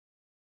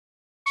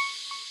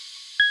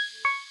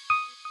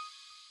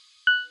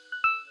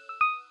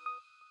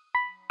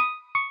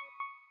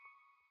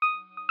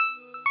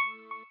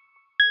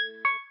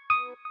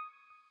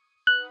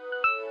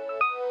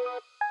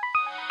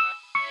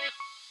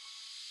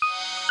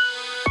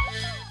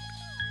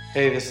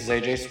Hey, this is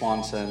AJ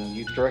Swanson,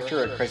 Youth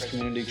Director at Christ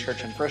Community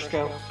Church in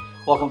Frisco.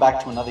 Welcome back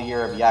to another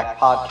year of Yak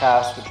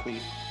Podcast, which we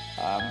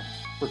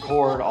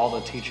record all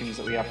the teachings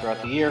that we have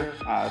throughout the year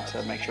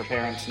to make sure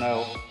parents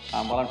know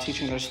what I'm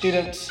teaching their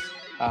students,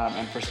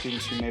 and for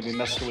students who maybe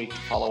missed a week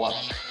to follow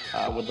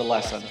up with the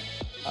lesson.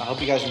 I hope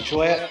you guys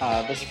enjoy it.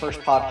 This first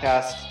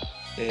podcast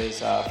is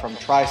from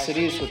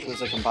Tri-Cities, which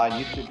was a combined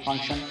youth group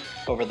function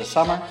over the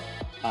summer.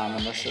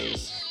 And this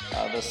is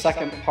the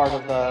second part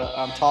of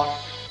the talk,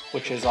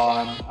 which is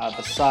on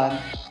the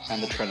Son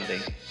and the Trinity.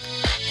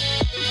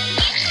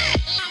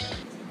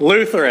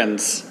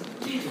 Lutherans.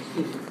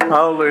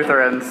 Oh,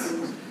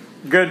 Lutherans.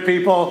 Good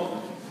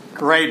people,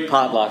 great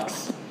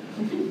potlucks.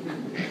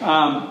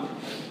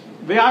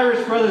 The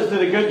Irish brothers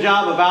did a good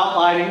job of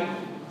outlining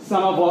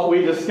some of what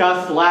we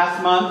discussed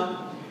last month.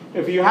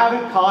 If you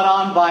haven't caught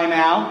on by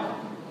now,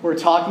 we're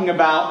talking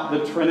about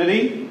the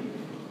Trinity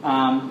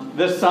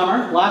this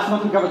summer. Last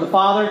month we covered the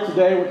Father.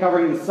 Today we're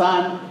covering the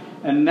Son.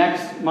 And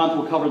next month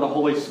we'll cover the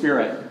Holy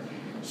Spirit.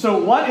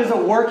 So what is a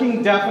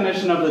working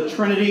definition of the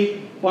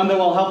Trinity? One that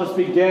will help us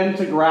begin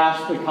to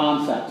grasp the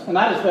concept. And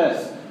that is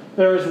this.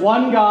 There is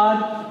one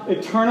God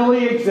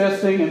eternally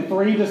existing in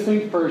three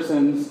distinct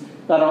persons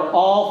that are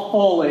all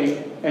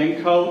fully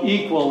and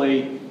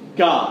co-equally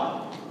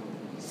God.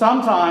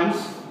 Sometimes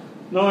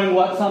knowing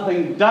what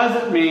something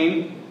doesn't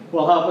mean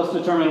will help us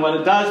determine what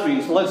it does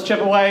mean. So let's chip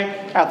away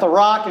at the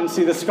rock and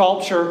see the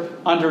sculpture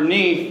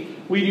underneath.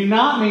 We do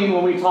not mean,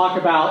 when we talk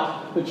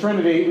about the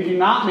Trinity, we do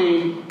not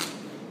mean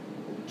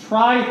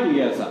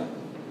tritheism.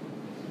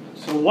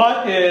 So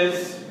what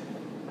is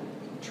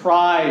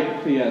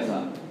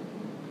tritheism?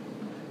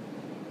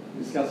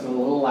 We discussed it a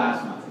little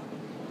last month.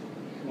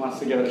 Who wants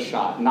to give it a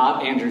shot?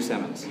 Not Andrew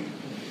Simmons.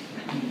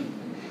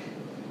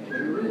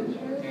 Andrew Ridge.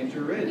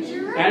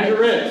 Andrew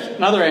Ridge.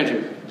 Another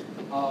Andrew.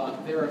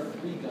 There are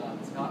three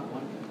gods, not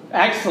one God.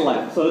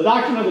 Excellent. So the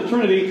doctrine of the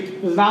Trinity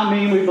does not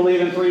mean we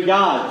believe in three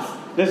gods.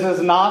 This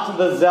is not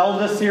the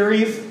Zelda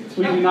series.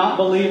 We do not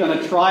believe in a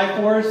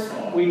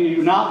Triforce. We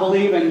do not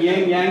believe in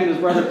Yin Yang and his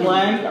brother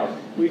Plang.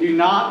 We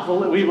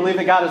believe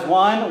that God is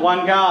one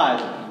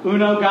God.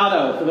 Uno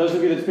Gado, for those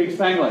of you that speak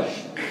Spanglish.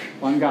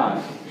 One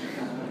God.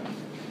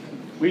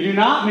 We do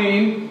not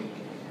mean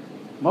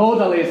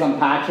modalism,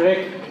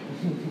 Patrick.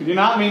 We do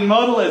not mean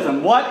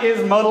modalism. What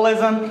is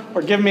modalism?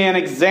 Or give me an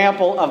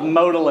example of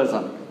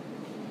modalism.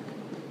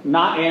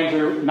 Not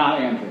Andrew.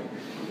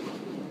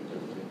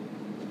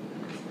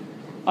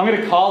 I'm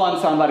going to call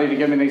on somebody to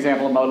give me an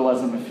example of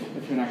modalism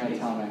if you're not going to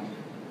tell me.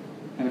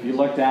 And if you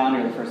look down,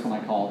 you're the first one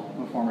I called.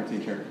 I'm a former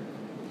teacher.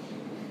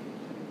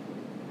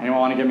 Anyone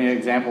want to give me an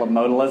example of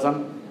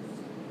modalism?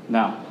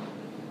 No.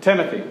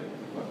 Timothy.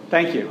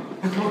 Thank you.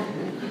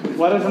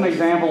 What is an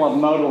example of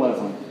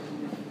modalism?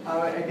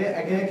 I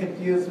get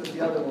confused with the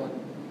other one.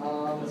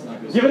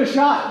 Give it a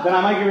shot. Then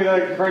I might give you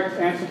the correct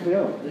answer to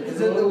the other. Is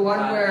it the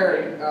one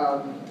where...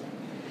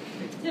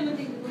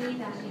 Timothy, believe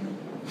that you.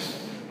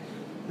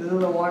 This is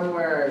the one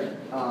where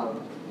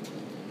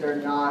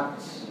they're not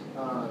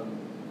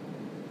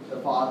the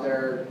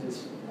Father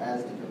just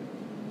as different,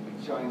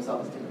 showing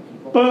himself as different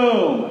people.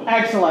 Boom!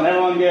 Excellent.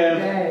 Everyone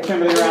give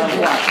Timothy a round of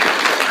applause.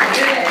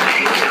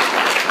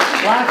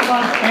 Last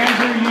month,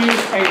 Andrew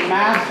used a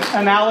math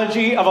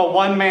analogy of a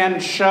one-man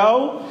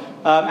show.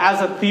 As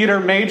a theater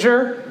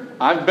major,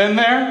 I've been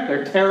there.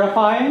 They're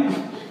terrifying.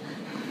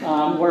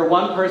 Where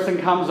one person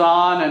comes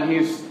on and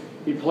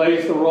he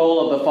plays the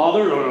role of the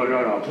father.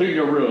 No, clean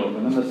your room.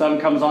 And then the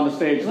son comes on the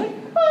stage like,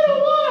 I don't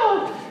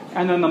want.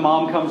 And then the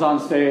mom comes on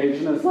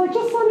stage and it's like,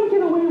 just let him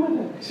get away with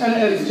it.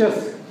 And it's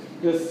just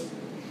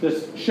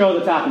this show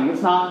that's happening.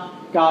 It's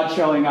not God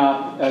showing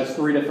up as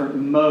three different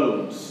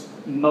modes.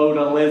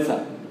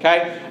 Modalism.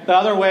 Okay? The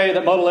other way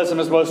that modalism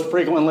is most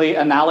frequently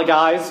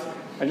analogized,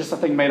 I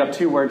think made up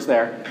two words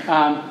there,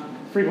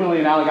 frequently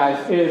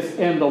analogized is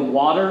in the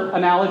water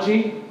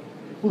analogy.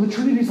 Well, the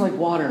Trinity is like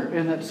water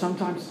in that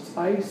sometimes it's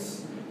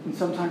ice, and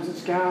sometimes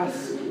it's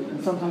gas,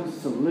 and sometimes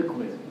it's a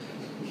liquid.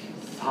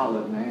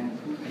 Solid, man.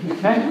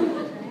 Okay?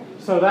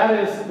 So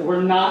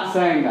we're not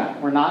saying that.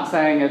 We're not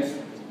saying it's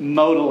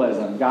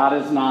modalism. God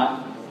is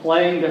not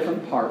playing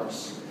different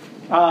parts.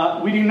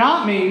 We do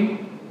not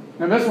mean,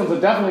 and this one's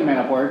a definitely made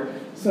up word,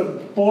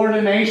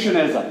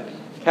 subordinationism.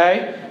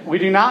 Okay? We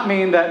do not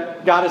mean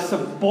that God is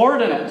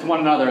subordinate to one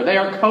another. They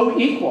are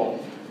co-equal.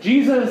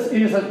 Jesus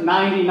is at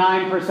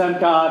 99%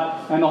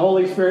 God, and the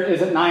Holy Spirit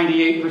is at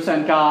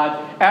 98%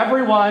 God.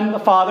 Everyone, the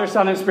Father,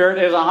 Son, and Spirit,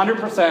 is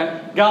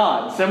 100%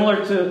 God.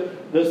 Similar to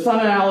the Son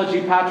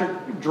analogy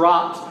Patrick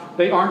dropped,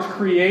 they aren't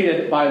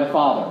created by the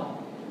Father.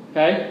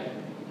 Okay?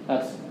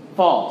 That's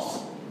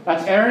false.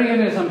 That's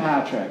Arianism,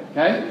 Patrick.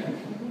 Okay?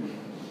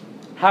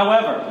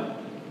 However,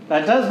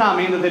 that does not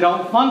mean that they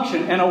don't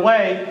function in a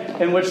way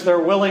in which they're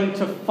willing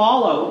to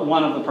follow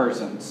one of the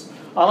persons.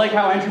 I like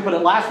how Andrew put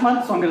it last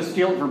month, so I'm going to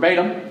steal it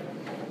verbatim.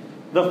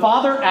 The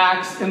Father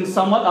acts in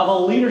somewhat of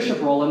a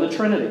leadership role in the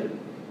Trinity.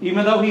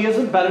 Even though he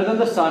isn't better than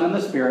the Son and the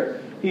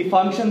Spirit, he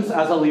functions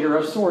as a leader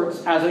of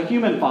sorts, as a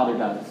human father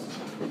does.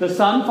 The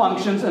Son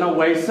functions in a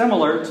way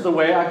similar to the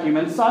way a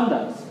human son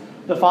does.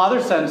 the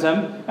Father sends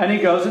him, and he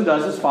goes and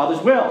does his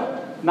Father's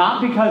will.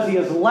 Not because he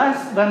is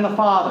less than the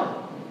Father,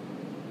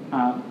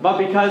 but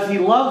because he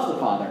loves the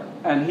Father,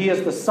 and he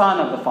is the Son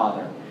of the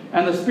Father.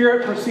 And the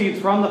Spirit proceeds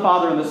from the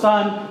Father and the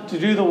Son to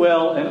do the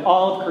will in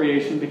all of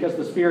creation, because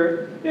the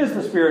Spirit is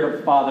the Spirit of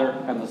the Father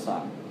and the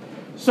Son.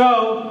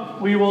 So,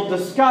 we will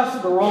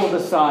discuss the role of the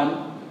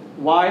Son,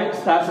 why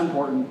that's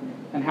important,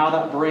 and how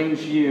that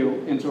brings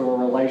you into a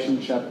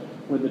relationship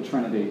with the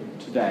Trinity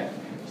today.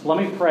 So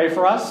let me pray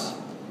for us,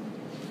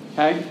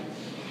 okay?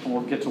 And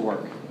we'll get to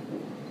work.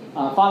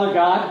 Father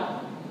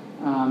God,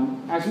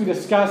 as we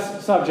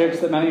discuss subjects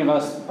that many of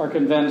us are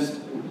convinced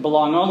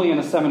belong only in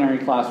a seminary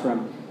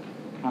classroom,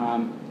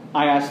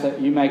 I ask that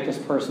you make this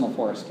personal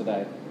for us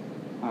today.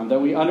 That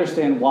we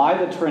understand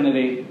why the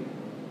Trinity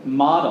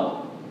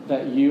model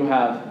that you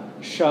have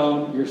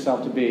shown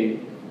yourself to be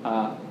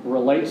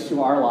relates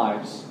to our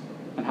lives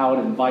and how it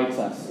invites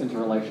us into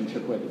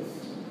relationship with you.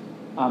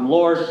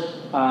 Lord,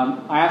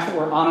 I ask that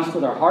we're honest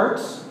with our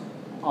hearts,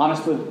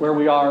 honest with where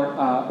we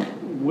are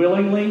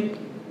willing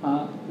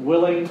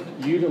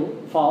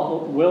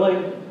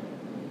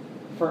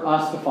for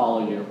us to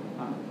follow you.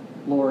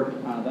 Lord,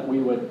 that we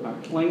would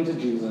cling to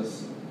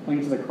Jesus,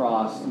 cling to the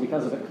cross, and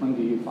because of it, cling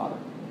to you, Father.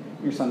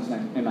 In your Son's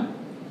name, amen.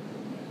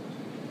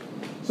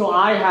 So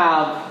I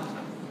have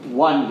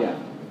one gift.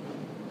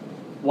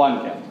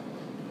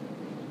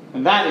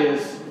 And that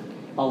is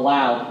a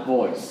loud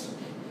voice.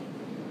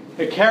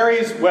 It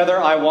carries whether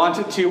I want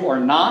it to or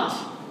not.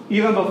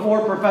 Even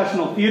before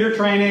professional theater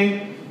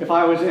training, if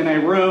I was in a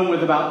room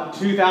with about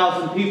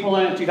 2,000 people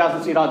in it,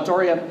 2,000-seat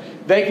auditorium,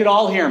 they could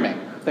all hear me.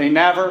 They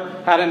never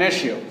had an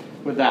issue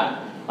with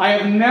that.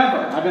 I've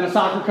been a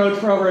soccer coach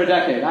for over a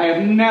decade. I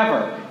have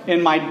never,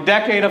 in my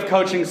decade of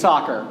coaching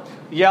soccer,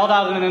 yelled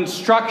out an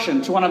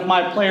instruction to one of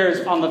my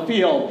players on the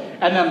field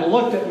and then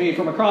looked at me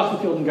from across the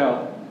field and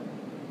go,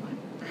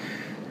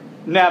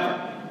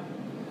 never.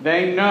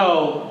 They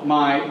know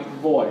my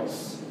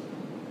voice.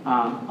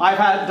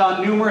 I've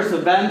done numerous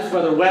events,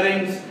 whether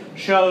weddings,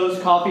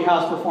 shows, coffee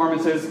house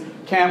performances,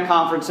 camp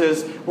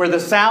conferences, where the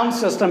sound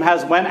system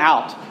has went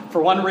out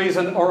for one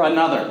reason or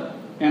another,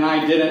 and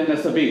I didn't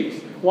miss a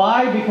beat.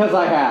 Why? Because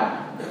I have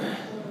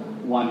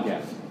one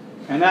gift,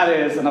 and that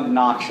is an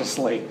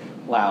obnoxiously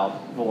loud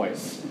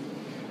voice.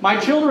 My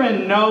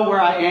children know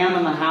where I am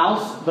in the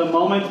house the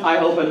moment I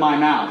open my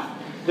mouth.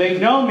 They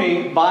know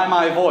me by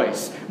my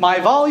voice.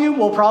 My volume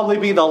will probably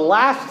be the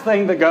last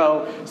thing to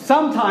go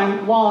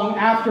sometime long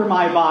after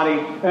my body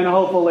and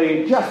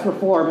hopefully just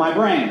before my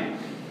brain.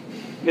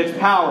 It's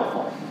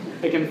powerful.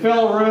 It can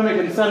fill a room,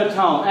 it can set a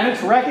tone, and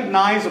it's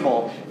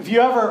recognizable. If you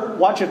ever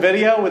watch a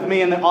video with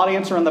me in the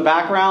audience or in the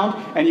background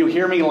and you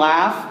hear me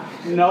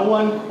laugh, no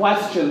one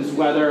questions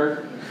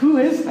whether, who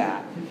is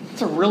that?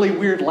 It's a really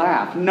weird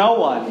laugh. No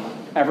one.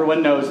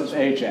 Everyone knows it's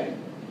AJ.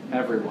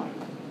 Everyone.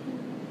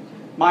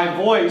 My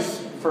voice,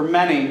 for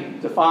many,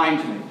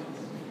 defines me.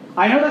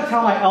 I know that's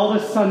how my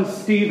eldest son,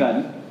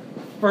 Stephen,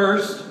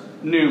 first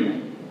knew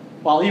me.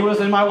 While he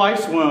was in my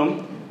wife's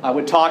womb, I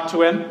would talk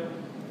to him.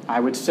 I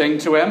would sing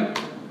to him.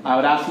 I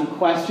would ask him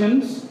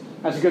questions.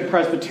 As a good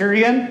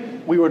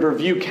Presbyterian, we would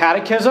review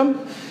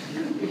catechism.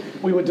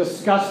 We would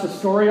discuss the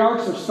story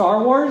arcs of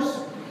Star Wars.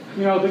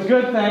 You know, the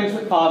good things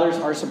that fathers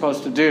are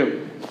supposed to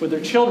do with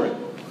their children.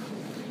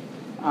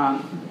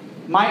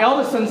 My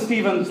eldest son,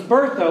 Stephen's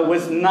birth, though,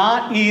 was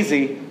not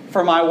easy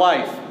for my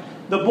wife.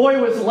 The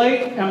boy was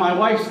late, and my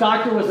wife's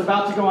doctor was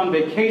about to go on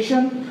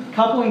vacation.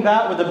 Coupling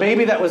that with a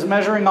baby that was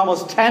measuring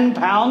almost 10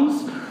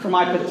 pounds for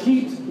my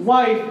petite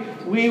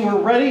wife, we were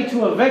ready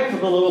to evict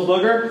the little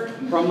booger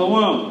from the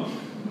womb.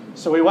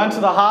 So we went to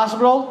the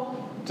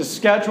hospital to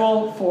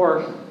schedule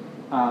for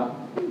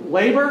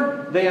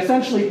labor. They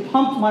essentially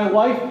pumped my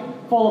wife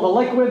full of a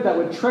liquid that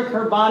would trick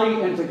her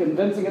body into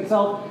convincing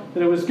itself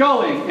that it was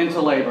going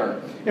into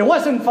labor. It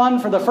wasn't fun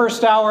for the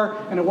first hour,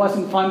 and it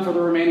wasn't fun for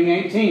the remaining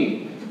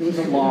 18. It was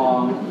a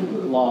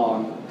long,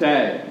 long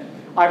day.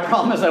 I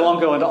promise I won't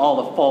go into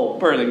all the full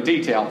birthing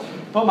detail,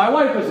 but my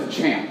wife was a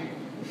champ.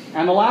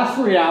 And the last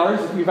 3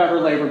 hours, if you've ever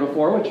labored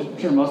before, which I'm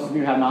sure most of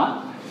you have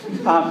not,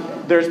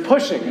 there's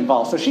pushing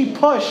involved. So she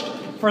pushed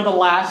for the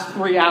last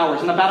 3 hours.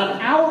 And about an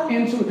hour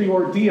into the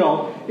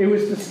ordeal, it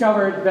was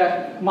discovered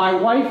that my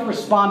wife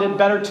responded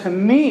better to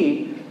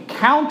me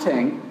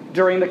counting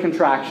during the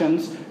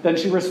contractions than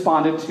she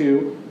responded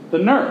to the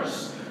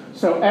nurse.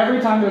 So every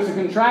time there's a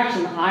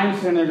contraction, I'm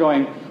sitting there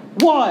going,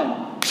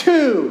 1,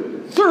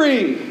 2,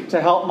 3,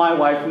 to help my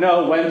wife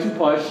know when to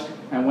push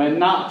and when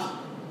not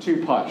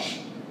to push.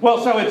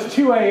 Well, so it's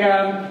 2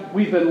 a.m.,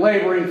 we've been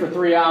laboring for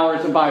 3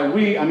 hours, and by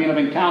we, I mean I've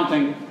been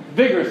counting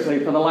vigorously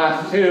for the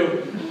last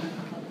 2.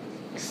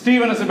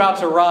 Stephen is about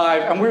to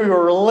arrive, and we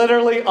were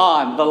literally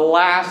on the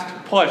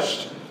last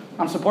push.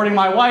 I'm supporting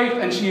my wife,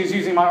 and she is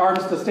using my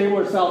arms to stable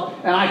herself,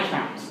 and I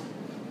count.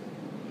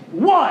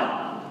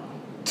 1,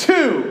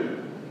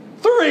 2,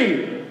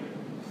 3,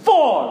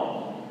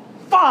 4,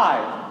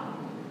 5.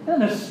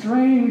 And a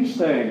strange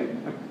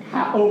thing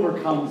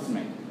overcomes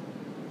me.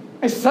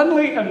 I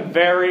suddenly am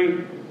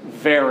very,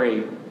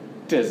 very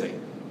dizzy.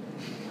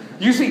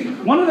 You see,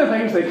 one of the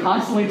things they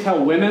constantly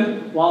tell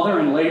women while they're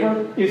in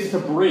labor is to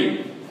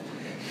breathe.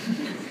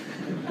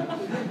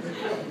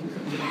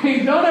 They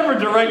don't ever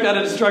direct that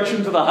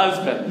instruction to the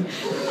husband.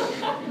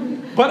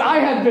 But I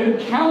had been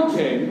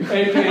counting,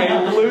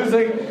 aka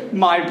losing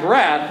my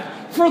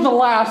breath, for the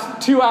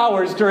last 2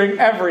 hours during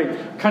every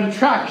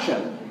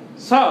contraction.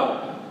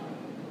 So,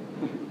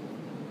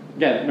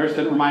 again, nurse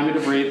didn't remind me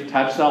to breathe,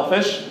 touch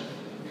selfish.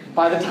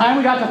 By the time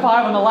we got to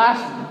 5 on the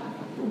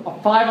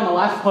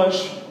last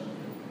push,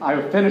 I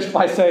finished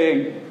by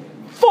saying,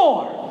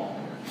 4,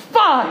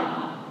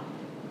 5.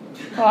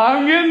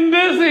 I'm getting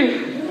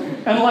dizzy.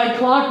 And like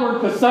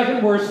clockwork, the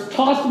second worst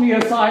tossed me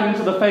aside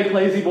into the fake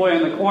lazy boy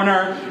in the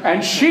corner,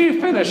 and she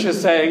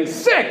finishes saying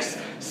 6,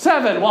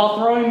 7 while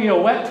throwing me a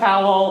wet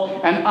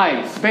towel and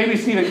ice. Baby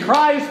Stephen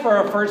cries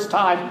for a first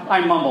time. I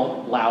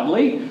mumble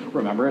loudly,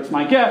 remember it's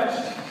my gift.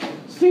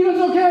 Stephen's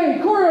okay.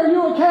 Corey, are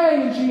you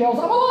okay? And she yells,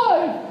 I'm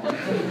alive.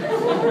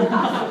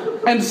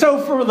 And so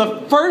for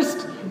the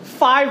first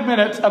 5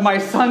 minutes of my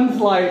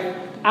son's life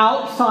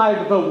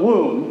outside the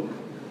womb,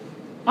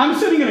 I'm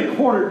sitting in a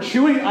corner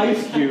chewing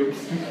ice cubes,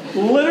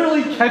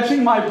 literally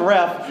catching my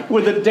breath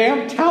with a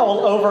damp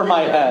towel over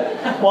my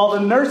head, while the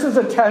nurses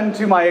attend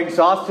to my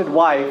exhausted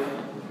wife,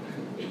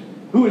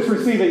 who is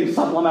receiving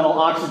supplemental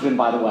oxygen,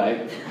 by the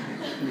way.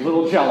 I'm a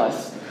little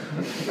jealous.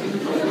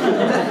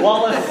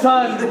 While a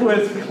son who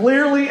has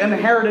clearly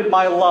inherited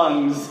my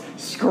lungs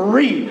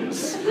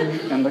screams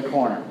in the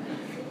corner.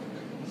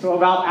 So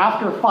about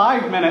after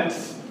 5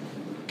 minutes,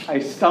 I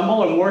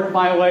stumble and work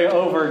my way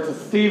over to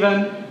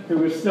Stephen,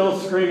 who is still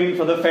screaming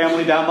for the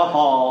family down the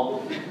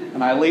hall.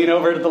 And I lean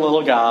over to the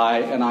little guy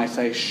and I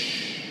say,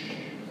 shh.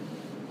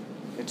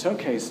 It's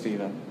okay,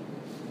 Stephen.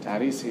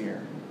 Daddy's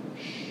here.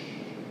 Shh.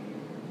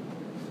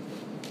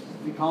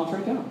 He calms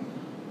right down.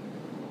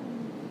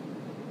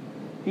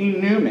 He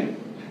knew me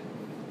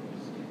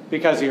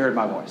because he heard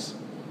my voice.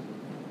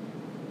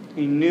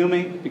 He knew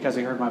me because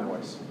he heard my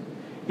voice.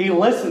 He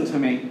listened to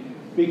me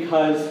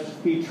because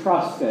he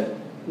trusted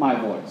my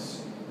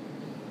voice.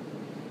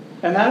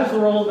 And that is the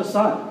role of the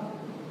Son,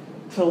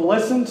 to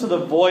listen to the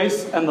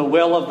voice and the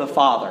will of the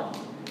Father.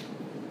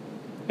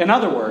 In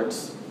other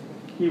words,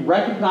 he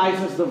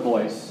recognizes the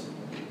voice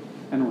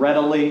and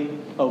readily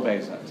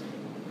obeys it.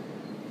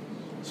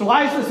 So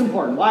why is this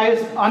important? Why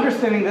is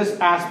understanding this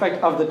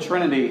aspect of the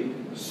Trinity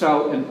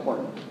so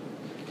important?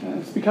 And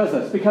it's because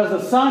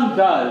the Son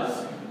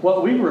does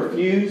what we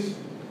refuse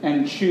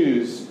and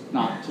choose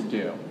not to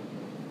do.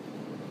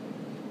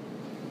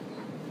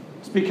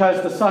 It's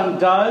because the Son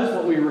does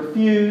what we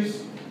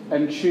refuse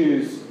and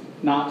choose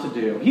not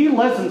to do. He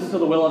listens to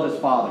the will of his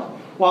Father,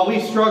 while we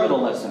struggle to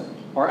listen,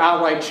 or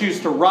outright choose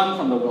to run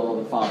from the will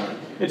of the Father.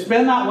 It's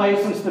been that way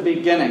since the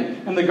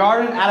beginning. In the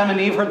garden, Adam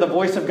and Eve heard the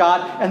voice of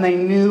God, and they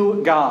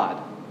knew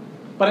God.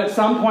 But at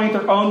some point,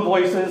 their own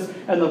voices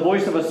and the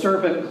voice of a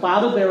serpent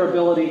clouded their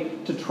ability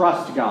to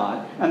trust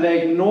God, and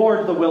they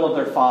ignored the will of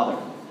their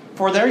Father.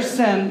 For their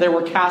sin, they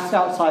were cast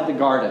outside the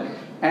garden,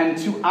 and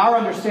to our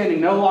understanding,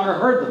 no longer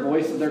heard the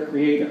voice of their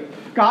Creator.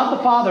 God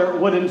the Father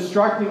would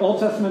instruct the Old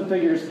Testament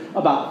figures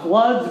about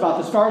floods, about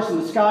the stars in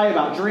the sky,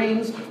 about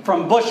dreams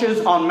from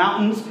bushes on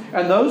mountains,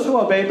 and those who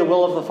obeyed the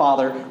will of the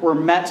Father were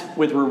met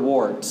with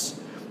rewards.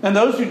 And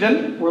those who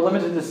didn't were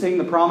limited to seeing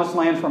the promised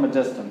land from a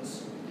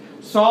distance.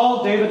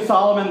 Saul, David,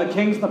 Solomon, the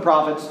kings and the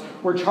prophets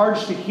were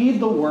charged to heed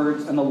the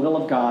words and the will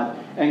of God,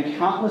 and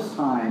countless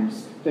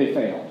times they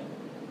failed,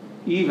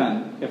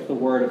 even if the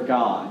word of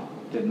God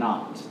did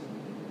not.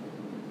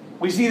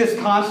 We see this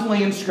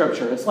constantly in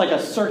Scripture. It's like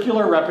a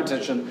circular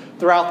repetition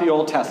throughout the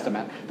Old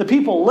Testament. The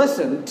people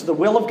listen to the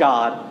will of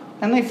God,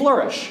 and they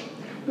flourish.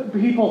 The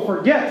people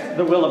forget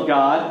the will of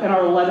God and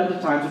are led into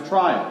times of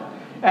trial.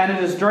 And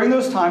it is during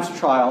those times of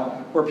trial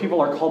where people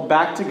are called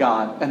back to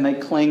God, and they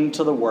cling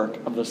to the work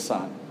of the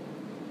Son.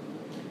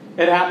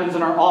 It happens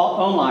in our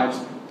own lives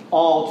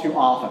all too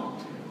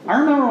often. I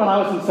remember when I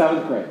was in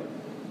 7th grade,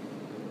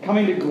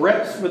 coming to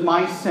grips with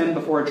my sin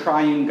before a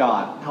triune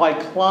God, how I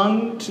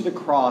clung to the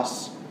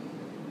cross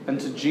and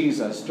to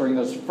Jesus during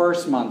those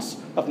first months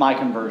of my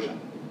conversion.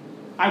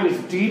 I was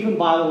deep in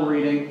Bible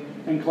reading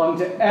and clung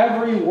to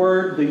every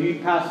word the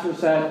youth pastor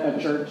said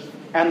at church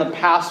and the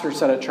pastor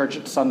said at church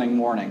at Sunday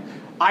morning.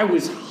 I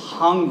was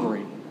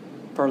hungry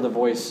for the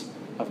voice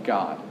of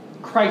God.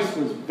 Christ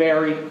was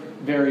very,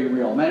 very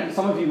real.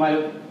 Some of you might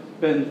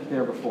have been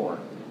there before.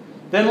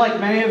 Then, like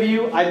many of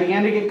you, I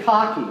began to get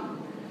cocky.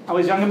 I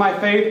was young in my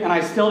faith and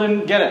I still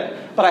didn't get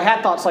it. But I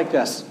had thoughts like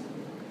this.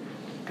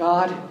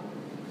 God,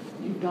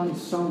 you've done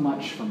so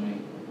much for me.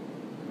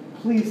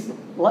 Please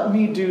let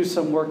me do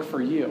some work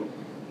for you.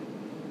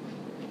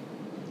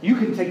 You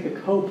can take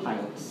the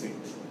co-pilot seat,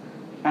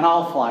 and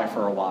I'll fly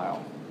for a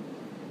while.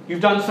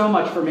 You've done so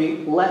much for me.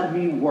 Let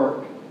me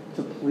work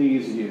to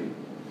please you.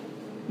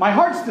 My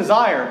heart's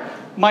desire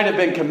might have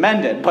been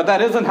commended, but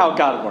that isn't how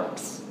God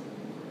works.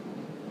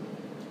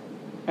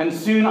 And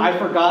soon I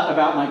forgot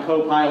about my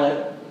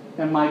co-pilot,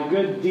 and my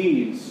good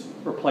deeds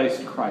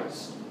replaced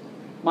Christ.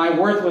 My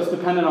worth was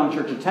dependent on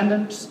church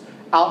attendance,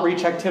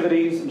 outreach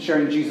activities, and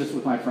sharing Jesus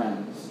with my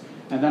friends.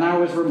 And then I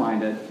was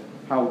reminded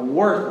how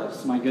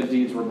worthless my good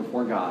deeds were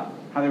before God,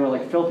 how they were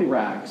like filthy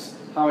rags,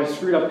 how I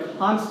screwed up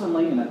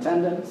constantly in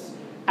attendance,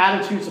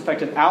 attitudes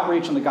affected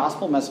outreach and the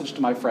gospel message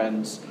to my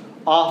friends,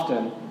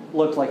 often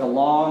looked like a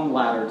long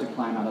ladder to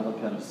climb out of a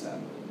pit of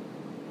sin.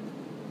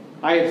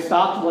 I had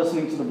stopped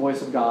listening to the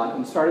voice of God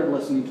and started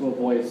listening to a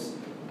voice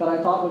that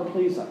I thought would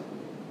please him.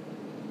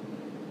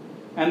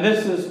 And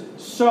this is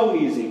so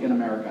easy in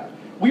America.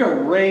 We are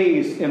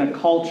raised in a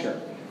culture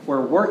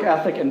where work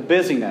ethic and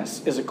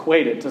busyness is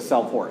equated to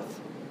self-worth.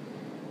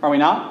 Are we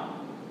not?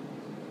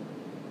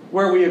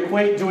 Where we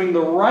equate doing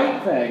the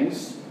right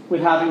things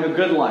with having a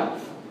good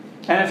life.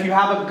 And if you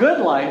have a good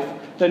life,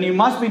 then you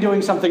must be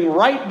doing something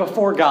right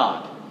before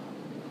God.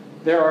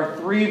 There are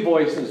three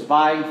voices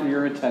vying for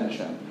your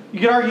attention. You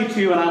could argue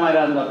two, and I might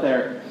end up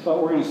there,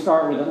 but we're going to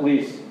start with at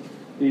least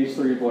these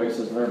three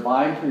voices that are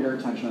vying for your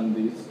attention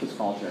in this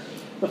culture.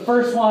 The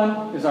first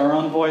one is our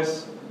own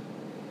voice.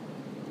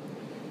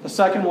 The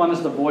second one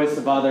is the voice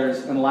of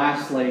others. And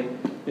lastly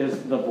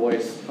is the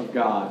voice of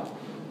God.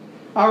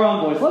 Our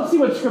own voice. Let's see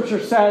what Scripture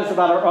says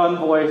about our own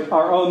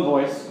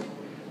voice.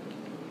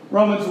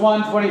 Romans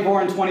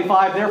 1:24 and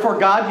 25. Therefore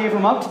God gave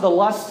them up to the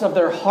lusts of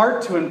their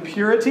heart, to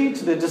impurity,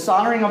 to the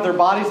dishonoring of their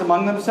bodies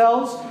among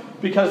themselves,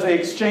 because they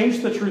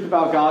exchanged the truth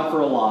about God for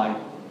a lie,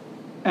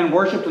 and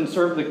worshipped and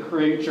served the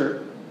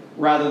creature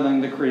rather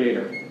than the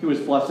Creator, who is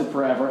blessed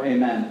forever.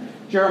 Amen.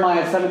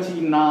 Jeremiah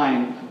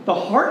 17:9. The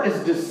heart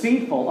is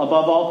deceitful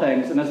above all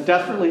things and is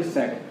desperately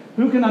sick.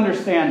 Who can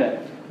understand it?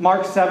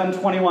 Mark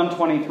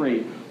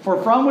 7:21-23.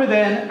 For from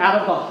within,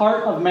 out of the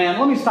heart of man.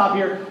 Let me stop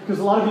here, because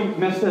a lot of you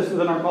miss this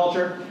within our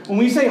culture. When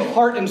we say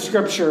heart in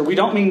Scripture, we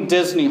don't mean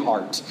Disney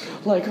heart.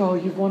 Like, oh,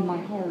 you've won my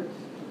heart.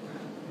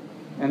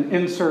 And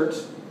insert,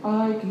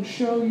 I can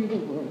show you the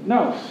world.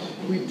 No,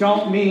 we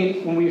don't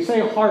mean, when we say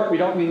heart, we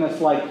don't mean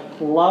this like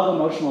love,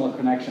 emotional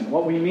connection.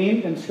 What we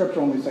mean in Scripture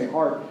when we say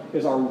heart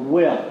is our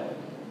will,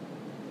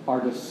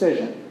 our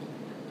decision.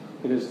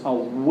 It is a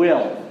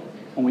will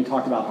when we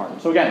talk about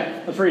heart. So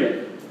again, let's read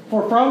it.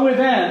 For from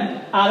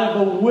within, out of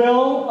the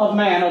will of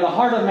man, or the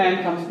heart of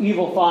man, comes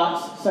evil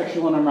thoughts,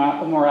 sexual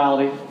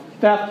immorality,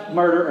 theft,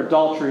 murder,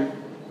 adultery,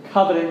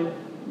 coveting,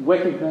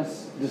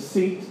 wickedness,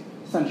 deceit,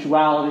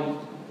 sensuality,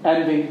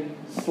 envy,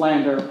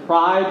 slander,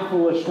 pride,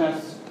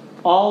 foolishness.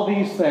 All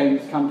these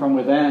things come from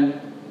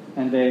within,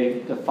 and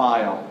they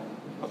defile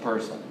a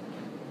person.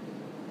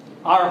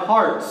 Our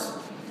hearts,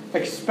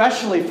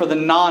 especially for the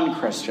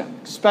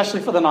non-Christian,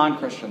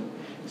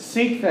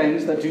 seek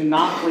things that do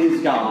not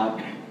please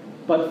God,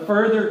 but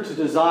further to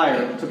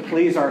desire to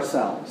please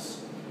ourselves.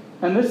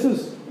 And this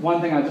is one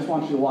thing I just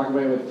want you to walk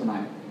away with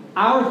tonight.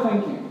 Our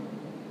thinking,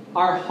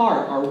 our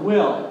heart, our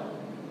will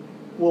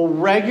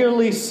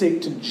regularly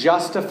seek to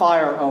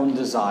justify our own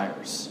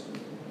desires.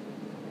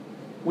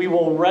 We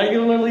will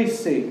regularly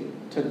seek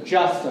to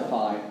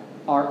justify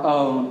our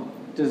own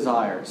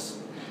desires.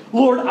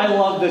 Lord, I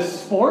love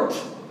this sport.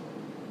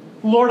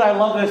 Lord, I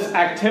love this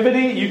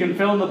activity. You can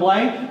fill in the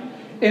blank.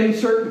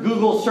 Insert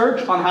Google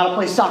search on how to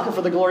play soccer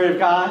for the glory of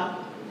God,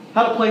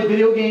 how to play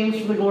video games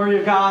for the glory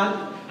of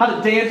God, how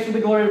to dance for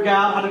the glory of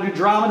God, how to do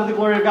drama to the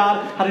glory of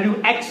God, how to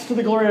do X to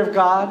the glory of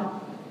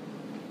God.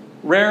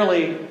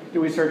 Rarely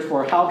do we search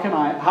for how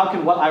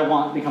can what I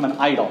want become an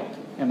idol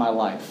in my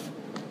life.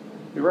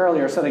 We rarely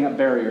are setting up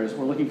barriers.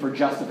 We're looking for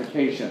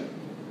justification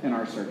in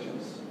our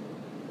searches.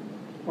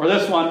 Or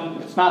this one,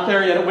 if it's not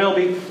there yet, it will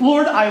be.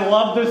 Lord, I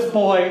love this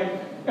boy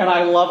and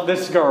I love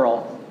this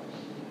girl.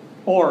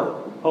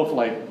 Or,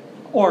 hopefully,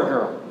 or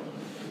girl.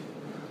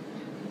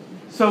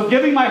 So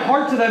giving my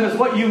heart to them is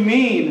what you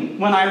mean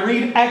when I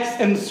read X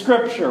in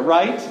Scripture,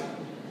 right?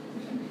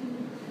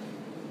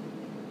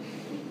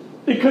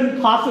 It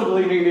couldn't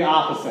possibly mean the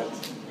opposite.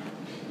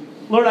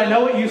 Lord, I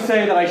know what you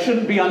say, that I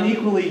shouldn't be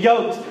unequally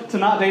yoked to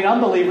not date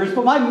unbelievers,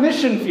 but my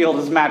mission field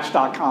is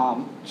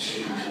Match.com.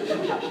 It's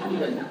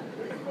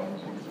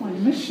my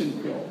mission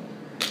field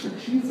for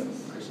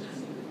Jesus.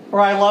 Or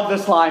I love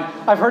this line.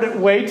 I've heard it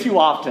way too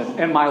often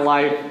in my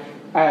life,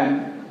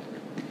 and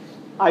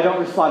I don't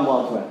respond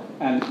well to it.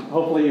 And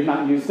hopefully you've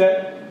not used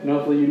it, and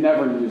hopefully you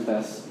never use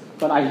this.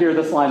 But I hear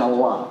this line a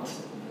lot,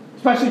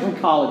 especially from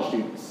college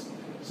students.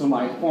 So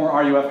my former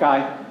RUF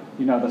guy,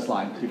 you know this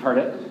line. You've heard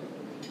it.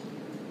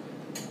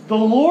 The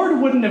Lord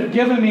wouldn't have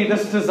given me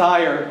this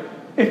desire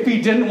if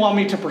He didn't want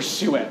me to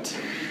pursue it.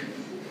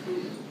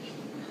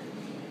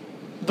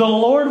 The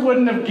Lord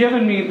wouldn't have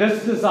given me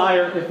this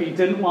desire if He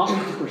didn't want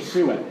me to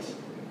pursue it.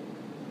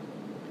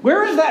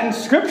 Where is that in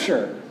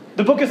Scripture?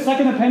 The book of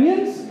Second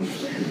Opinions?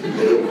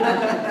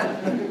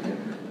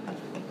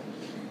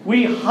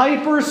 We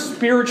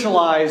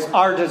hyper-spiritualize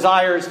our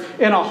desires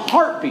in a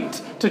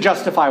heartbeat to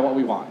justify what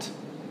we want.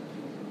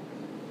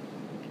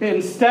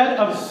 Instead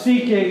of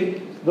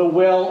seeking the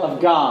will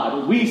of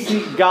God, we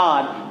seek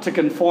God to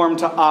conform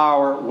to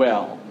our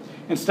will.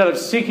 Instead of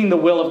seeking the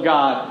will of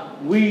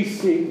God, we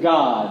seek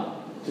God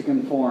to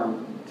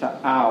conform to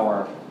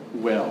our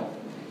will.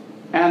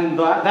 And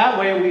that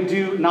way we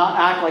do not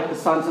act like the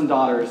sons and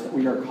daughters that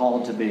we are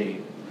called to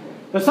be.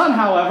 The Son,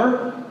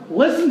 however,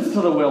 listens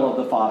to the will of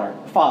the Father.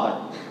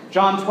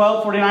 John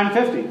 12, 49,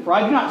 50. For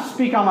I do not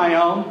speak on my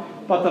own,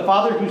 but the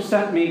Father who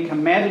sent me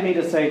commanded me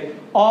to say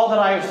all that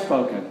I have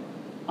spoken.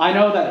 I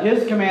know that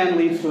his command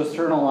leads to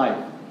eternal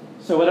life.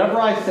 So whatever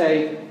I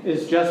say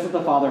is just what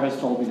the Father has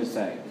told me to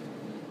say.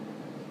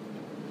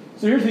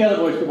 So here's the other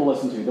voice people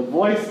listen to, the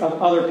voice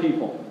of other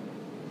people.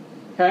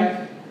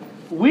 Okay?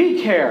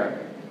 We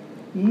care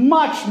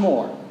much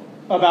more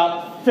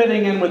about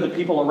fitting in with the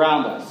people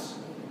around us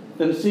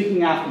than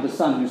seeking after the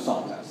Son who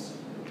sought us.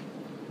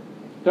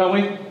 Don't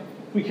we?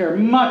 We care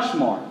much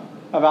more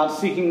about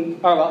fitting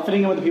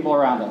in with the people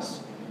around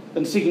us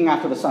than seeking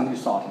after the Son who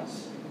sought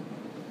us.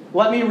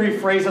 Let me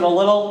rephrase it a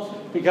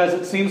little because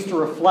it seems to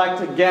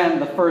reflect, again,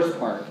 the first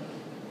part.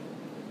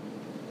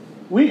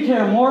 We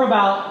care more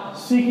about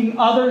seeking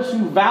others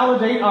who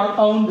validate our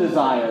own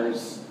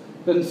desires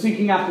than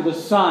seeking after the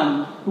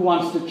Son who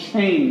wants to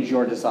change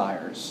your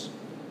desires.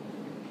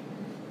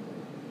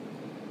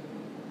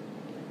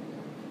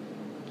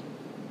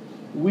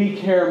 We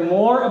care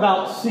more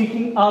about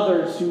seeking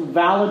others who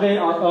validate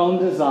our own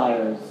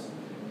desires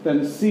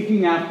than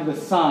seeking after the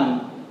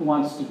Son who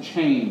wants to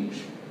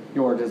change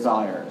your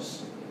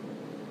desires.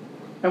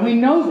 And we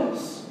know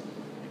this.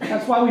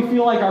 That's why we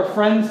feel like our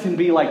friends can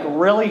be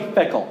really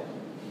fickle.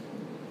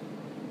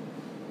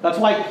 That's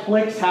why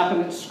cliques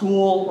happen at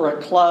school or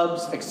at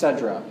clubs,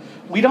 etc.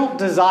 We don't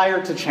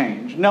desire to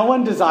change. No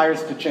one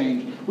desires to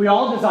change. We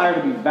all desire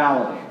to be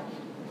validated.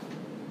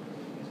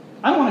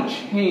 I don't want to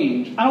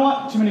change. I don't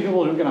want too many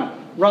people who are going to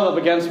rub up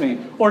against me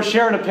or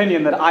share an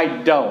opinion that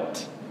I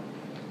don't.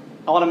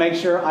 I want to make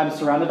sure I'm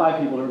surrounded by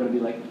people who are going to be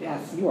like,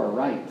 yes, you are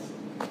right.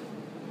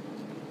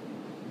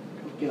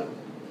 Get up.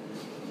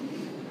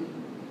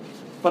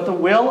 But the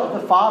will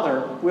of the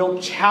Father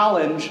will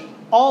challenge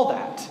all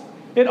that.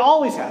 It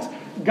always has.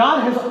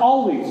 God has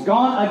always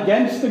gone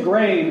against the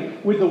grain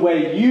with the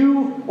way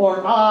you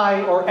or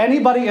I or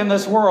anybody in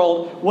this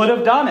world would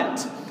have done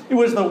it. It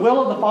was the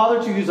will of the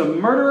Father to use a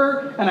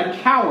murderer and a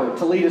coward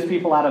to lead his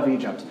people out of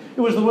Egypt.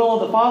 It was the will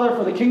of the Father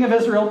for the king of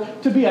Israel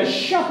to be a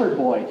shepherd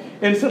boy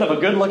instead of a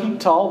good-looking,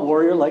 tall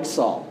warrior like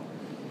Saul.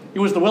 It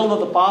was the will of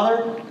the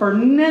Father for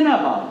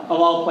Nineveh, of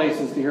all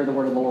places, to hear the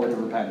word of the Lord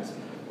and repent.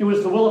 It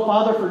was the will of the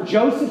Father for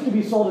Joseph to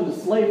be sold into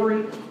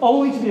slavery,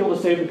 only to be able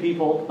to save the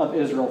people of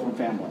Israel from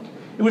famine.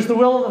 It was the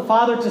will of the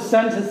Father to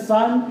send his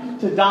Son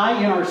to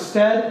die in our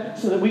stead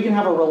so that we can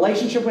have a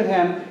relationship with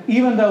him,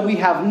 even though we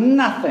have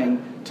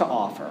nothing to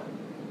offer.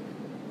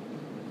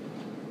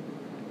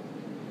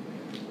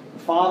 The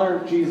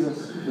Father,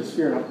 Jesus, the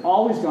Spirit have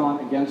always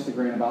gone against the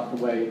grain about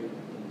the way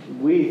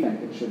we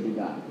think it should be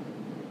done.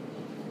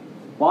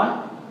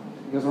 Why?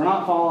 Because we're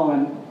not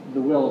following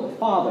the will of the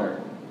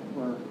Father.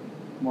 We're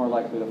more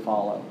likely to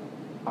follow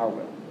our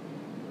will.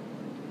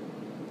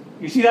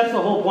 You see, that's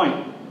the whole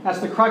point. That's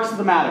the crux of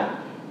the matter,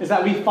 is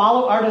that we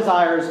follow our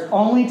desires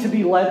only to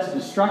be led to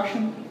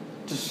destruction,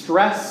 to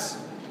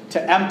stress,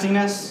 to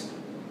emptiness,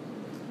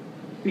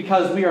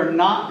 because we are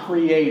not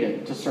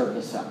created to serve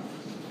the self.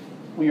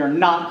 We are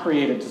not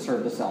created to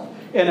serve the self.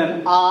 In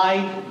an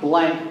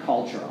I-blank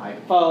culture,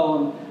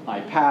 iPhone,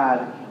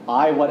 iPad,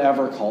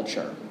 I-whatever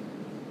culture,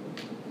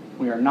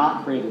 we are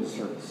not created to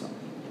serve the self.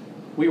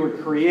 We were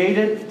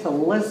created to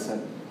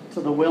listen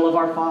to the will of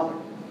our Father.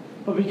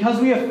 But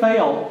because we have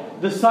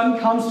failed, the Son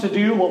comes to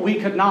do what we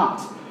could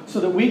not,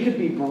 so that we could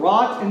be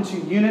brought into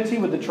unity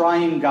with the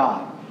triune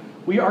God.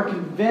 We are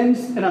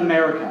convinced in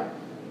America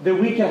that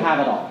we can have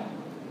it all.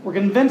 We're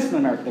convinced in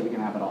America that we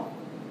can have it all.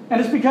 And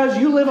it's because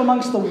you live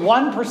amongst the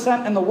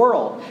 1% in the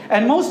world.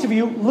 And most of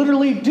you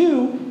literally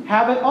do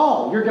have it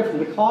all. You're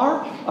gifted a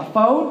car, a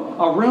phone,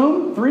 a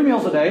room, 3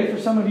 meals a day.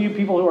 For some of you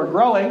people who are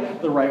growing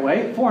the right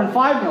way, 4 and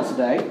 5 meals a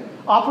day.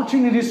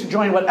 Opportunities to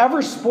join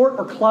whatever sport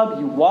or club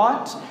you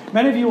want.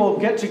 Many of you will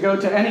get to go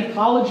to any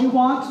college you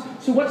want.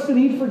 So what's the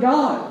need for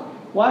God?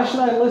 Why should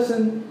I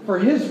listen for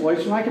his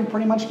voice when I can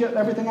pretty much get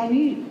everything I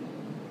need?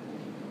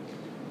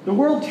 The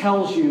world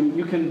tells you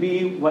you can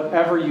be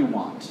whatever you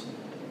want,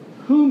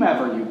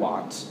 whomever you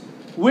want,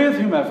 with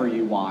whomever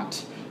you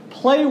want,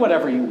 play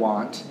whatever you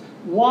want,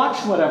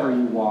 watch whatever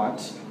you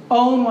want,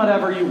 own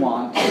whatever you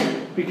want,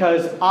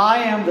 because I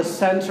am the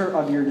center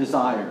of your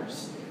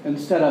desires,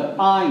 instead of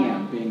I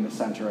am being the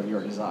center of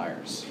your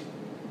desires.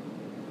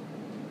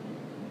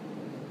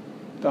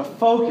 The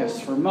focus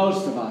for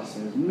most of us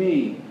is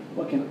me.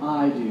 What can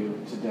I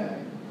do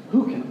today?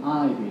 Who can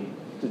I be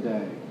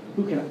today?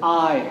 Who can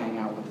I hang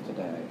out with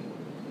today?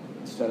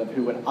 Instead of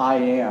who would I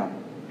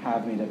am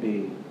have me to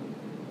be?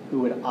 Who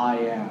would I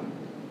am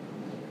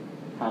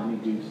have me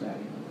do today?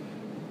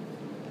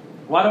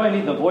 Why do I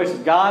need the voice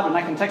of God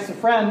when I can text a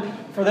friend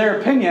for their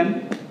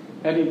opinion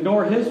and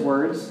ignore his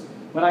words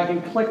when I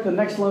can click the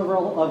next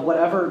level of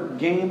whatever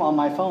game on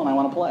my phone I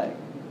want to play?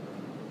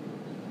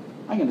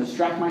 I can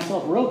distract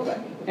myself real quick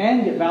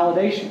and get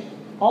validation,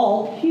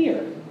 all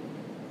here.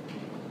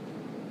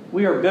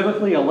 We are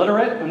biblically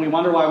illiterate and we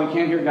wonder why we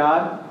can't hear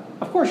God.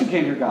 Of course you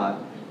can't hear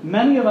God.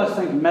 Many of us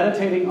think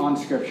meditating on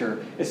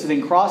Scripture is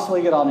sitting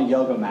cross-legged on a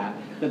yoga mat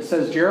that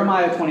says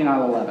Jeremiah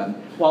 29:11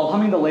 while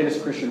humming the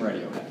latest Christian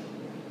radio hit.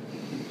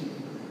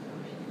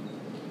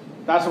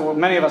 That's what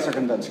many of us are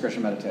convinced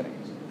Christian meditating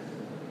is.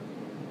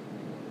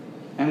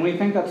 And we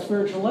think that's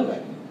spiritual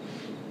living.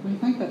 We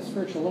think that's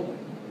spiritual living.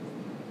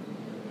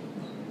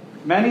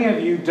 Many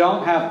of you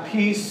don't have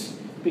peace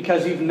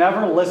because you've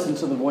never listened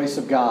to the voice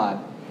of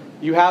God.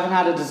 You haven't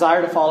had a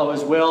desire to follow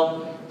His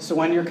will. So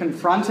when you're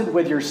confronted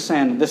with your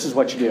sin, this is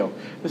what you do.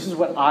 This is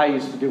what I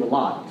used to do a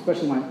lot,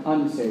 especially my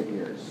unsaved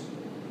years.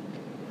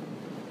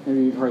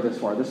 Maybe you've heard this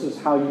before. This is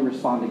how you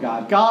respond to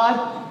God.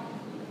 God,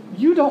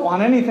 you don't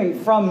want anything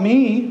from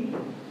me,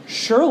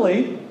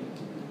 surely.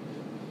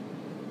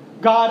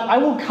 God, I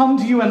will come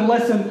to you and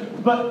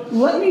listen, but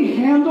let me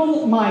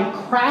handle my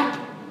crap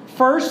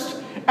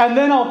first, and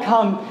then I'll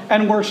come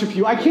and worship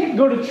you. I can't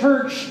go to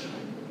church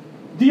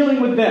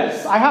dealing with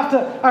this. I have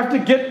to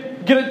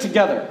get it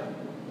together.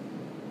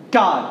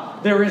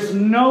 God, there is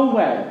no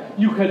way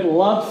you could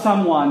love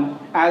someone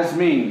as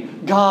me.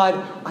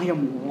 God, I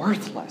am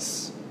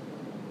worthless.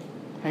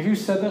 Have you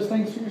said those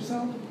things to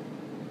yourself?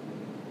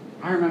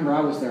 I remember I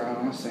was there.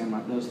 I was saying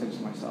those things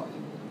to myself.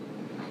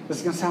 This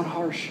is going to sound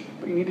harsh,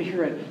 but you need to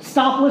hear it.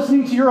 Stop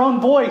listening to your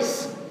own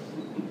voice.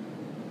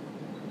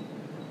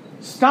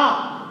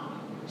 Stop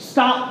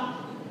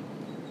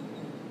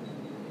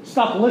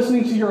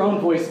listening to your own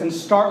voice and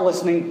start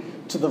listening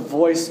to the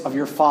voice of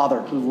your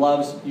Father who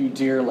loves you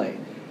dearly.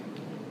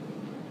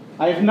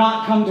 I have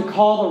not come to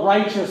call the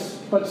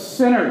righteous, but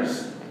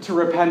sinners to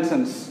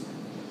repentance.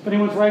 If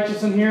anyone's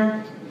righteous in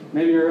here,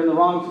 maybe you're in the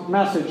wrong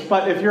message.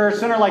 But if you're a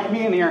sinner like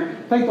me in here,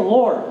 thank the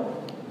Lord.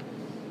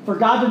 For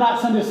God did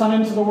not send His Son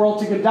into the world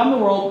to condemn the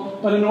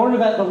world, but in order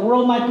that the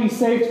world might be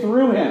saved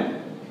through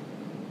Him.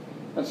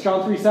 That's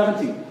John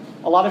 3:17.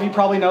 A lot of you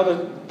probably know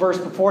the verse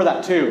before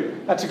that too.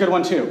 That's a good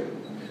one too.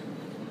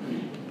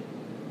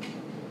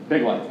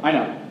 Big one, I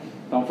know.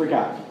 Don't freak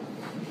out.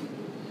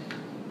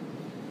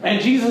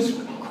 And Jesus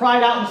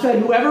cried out and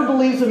said, whoever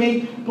believes in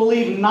me,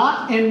 believe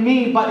not in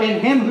me, but in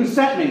Him who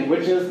sent me,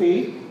 which is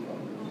the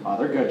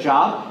Father. Good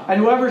job. And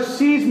whoever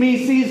sees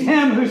me sees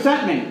Him who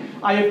sent me.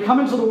 I have come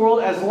into the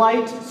world as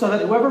light, so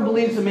that whoever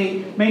believes in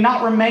me may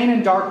not remain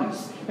in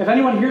darkness. If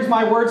anyone hears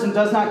my words and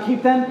does not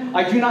keep them,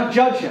 I do not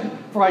judge him.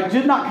 For I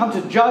did not come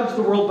to judge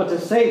the world, but to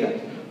save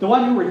it. The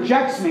one who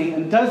rejects me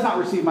and does not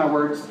receive my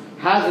words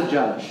has a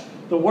judge.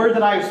 The word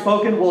that I have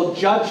spoken will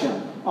judge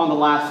him on the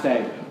last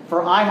day.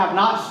 For I have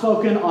not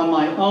spoken on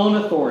my own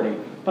authority,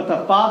 but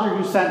the Father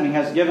who sent me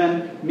has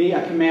given me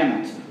a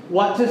commandment,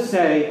 what to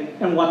say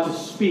and what to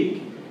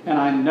speak. And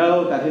I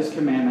know that His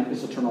commandment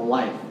is eternal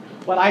life.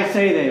 What I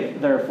say,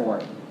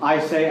 therefore, I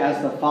say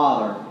as the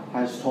Father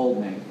has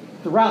told me.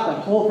 Throughout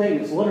that whole thing,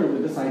 it's literally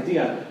with this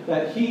idea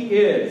that He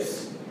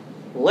is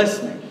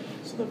listening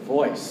to the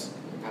voice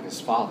of His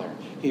Father.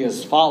 He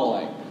is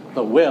following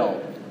the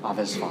will of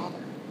His Father.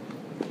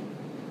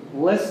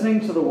 Listening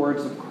to the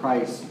words of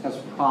Christ as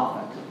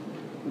prophet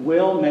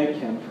will make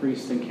Him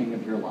priest and king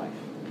of your life.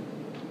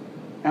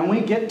 And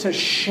we get to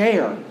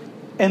share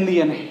in the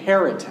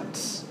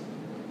inheritance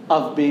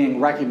of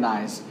being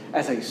recognized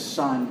as a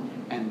son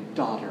and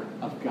daughter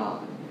of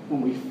God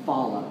when we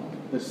follow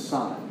the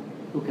Son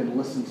who can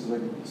listen to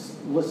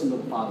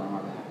the Father on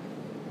our behalf,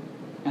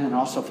 and then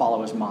also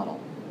follow His model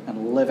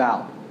and live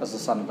out as the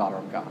son and daughter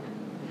of God.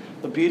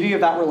 The beauty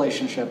of that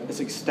relationship is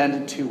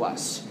extended to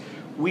us.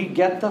 We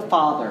get the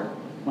Father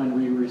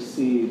when we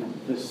receive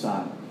the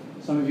Son.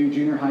 Some of you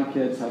junior high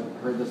kids have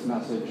heard this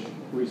message,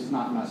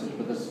 not message,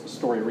 but this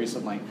story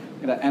recently.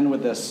 I'm going to end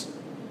with this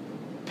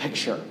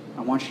picture.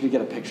 I want you to get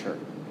a picture.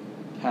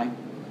 Okay?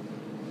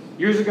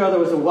 Years ago, there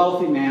was a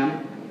wealthy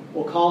man,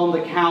 we'll call him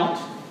the Count,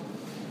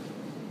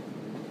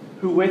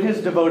 who with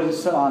his devoted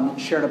son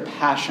shared a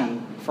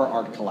passion for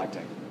art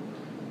collecting.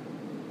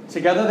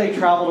 Together they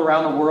traveled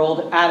around the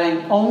world,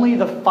 adding only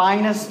the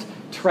finest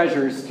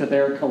treasures to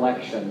their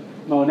collection.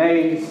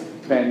 Monets,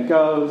 Van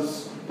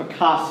Goghs,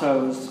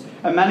 Picassos,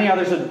 and many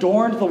others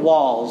adorned the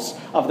walls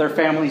of their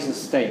family's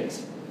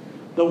estate.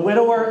 The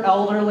widower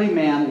elderly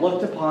man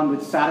looked upon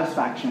with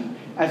satisfaction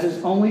as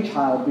his only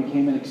child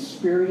became an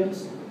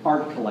experienced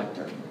art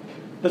collector.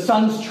 The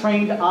son's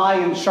trained eye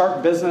and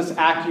sharp business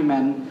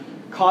acumen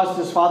caused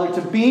his father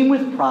to beam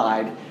with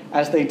pride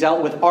as they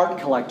dealt with art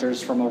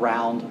collectors from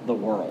around the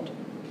world.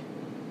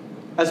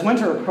 As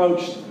winter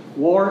approached,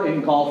 war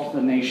engulfed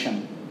the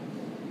nation,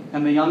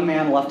 and the young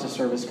man left to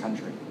serve his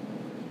country.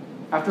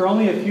 After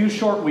only a few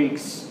short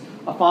weeks,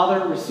 a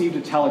father received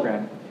a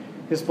telegram.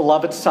 His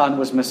beloved son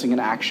was missing in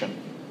action.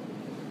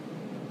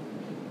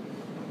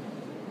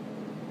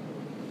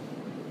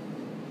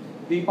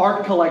 The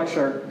art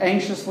collector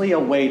anxiously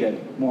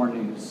awaited more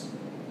news,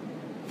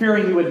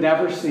 fearing he would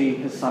never see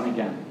his son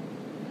again.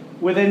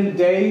 Within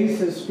days,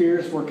 his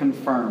fears were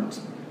confirmed.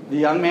 The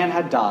young man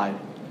had died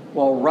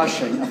while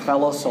rushing a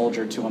fellow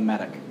soldier to a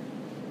medic.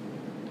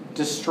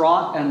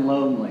 Distraught and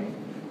lonely,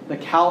 the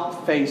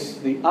Count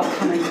faced the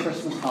upcoming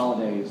Christmas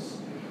holidays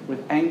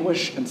with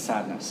anguish and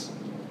sadness.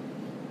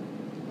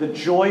 The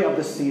joy of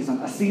the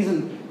season, a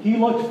season he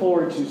looked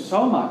forward to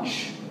so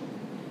much,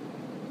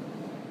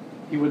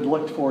 he would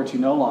look forward to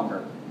no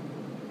longer.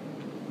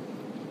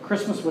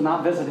 Christmas would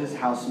not visit his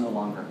house no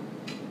longer.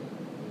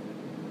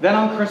 Then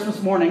on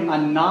Christmas morning, a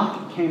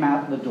knock came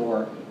at the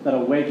door that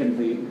awakened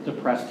the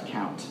depressed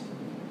Count.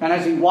 And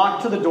as he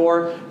walked to the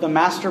door, the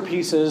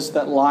masterpieces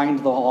that lined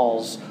the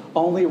halls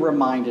only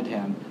reminded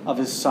him of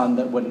his son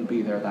that wouldn't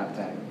be there that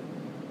day.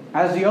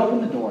 As he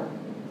opened the door,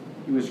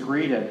 he was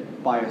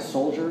greeted by a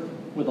soldier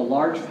with a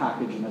large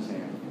package in his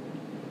hand.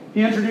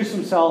 He introduced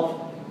himself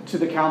to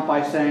the Count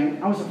by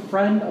saying, "I was a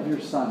friend of your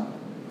son.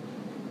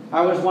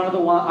 I was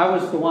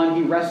the one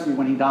he rescued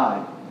when he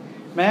died.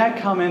 May I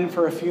come in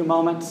for a few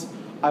moments?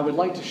 I would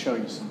like to show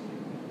you something."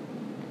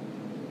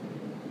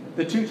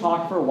 The two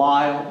talked for a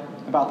while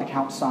about the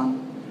Count's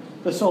son.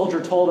 The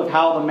soldier told of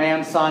how the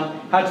man's son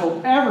had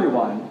told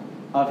everyone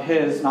of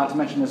his, not to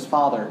mention his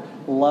father,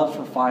 love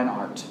for fine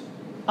art.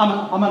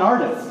 I'm an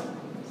artist,"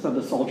 said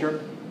the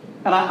soldier,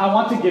 "and I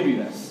want to give you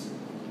this."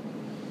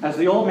 As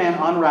the old man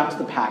unwrapped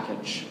the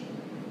package,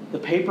 the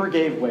paper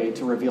gave way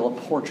to reveal a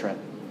portrait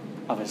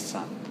of his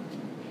son.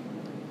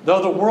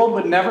 Though the world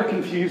would never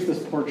confuse this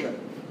portrait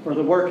for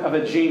the work of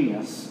a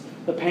genius,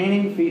 the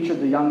painting featured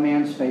the young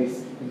man's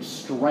face in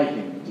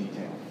striking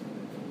detail.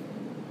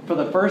 For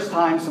the first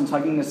time since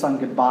hugging his son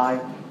goodbye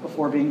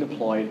before being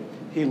deployed,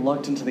 he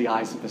looked into the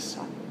eyes of his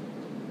son.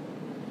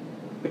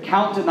 The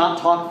Count did not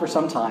talk for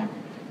some time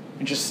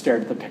and just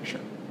stared at the picture.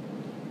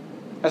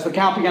 As the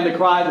Count began to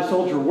cry, the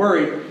soldier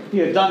worried he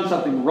had done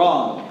something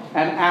wrong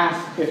and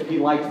asked if he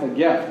liked the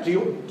gift.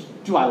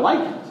 Do I like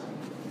it?"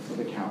 said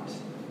the Count.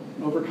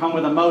 Overcome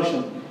with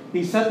emotion,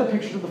 he set the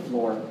picture to the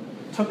floor,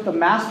 took the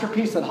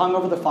masterpiece that hung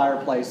over the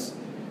fireplace,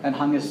 and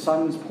hung his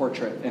son's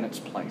portrait in its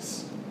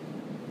place.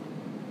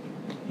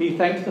 He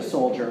thanked the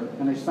soldier,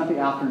 and they spent the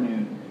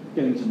afternoon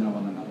getting to know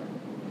one another.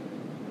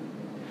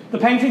 The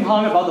painting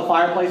hung above the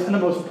fireplace in the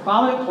most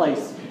prominent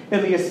place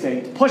in the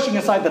estate, pushing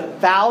aside the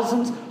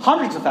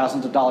hundreds of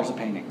thousands of dollars of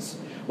paintings.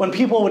 When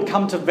people would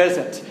come to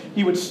visit,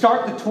 he would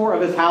start the tour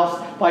of his house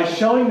by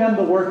showing them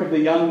the work of the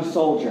young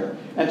soldier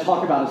and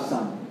talk about his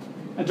son.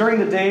 And during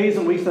the days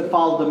and weeks that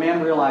followed, the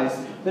man realized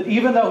that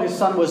even though his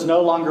son was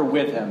no longer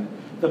with him,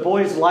 the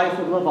boy's life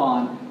would live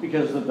on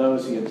because of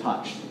those he had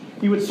touched.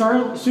 He would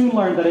soon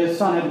learn that his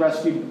son had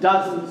rescued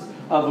dozens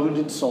of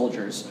wounded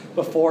soldiers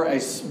before a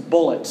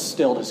bullet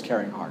stilled his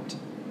caring heart.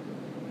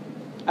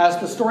 As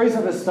the stories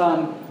of his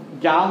son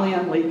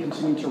gallantly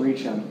continued to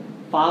reach him,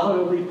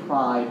 fatherly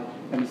pride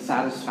and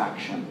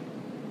satisfaction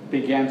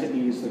began to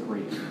ease the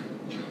grief.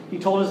 He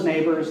told his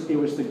neighbors it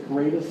was the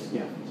greatest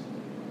gift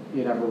he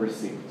had ever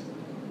received.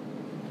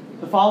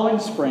 The following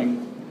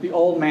spring, the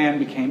old man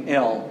became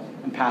ill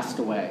and passed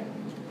away,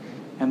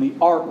 and the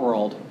art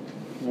world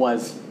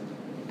was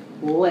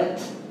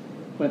lit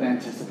with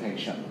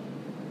anticipation.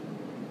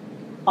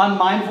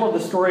 Unmindful of the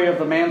story of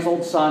the man's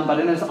old son, but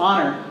in his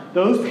honor,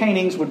 those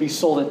paintings would be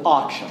sold at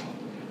auction.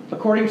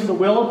 According to the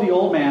will of the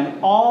old man,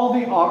 all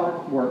the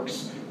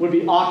artworks would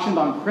be auctioned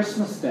on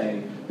Christmas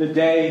Day, the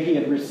day he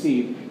had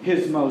received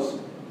his most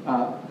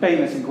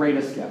famous and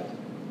greatest gift.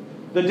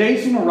 The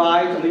day soon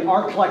arrived, and the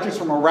art collectors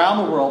from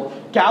around the world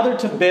gathered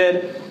to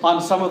bid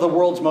on some of the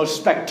world's most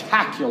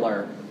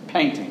spectacular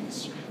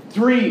paintings.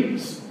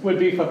 Dreams would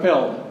be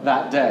fulfilled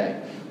that day.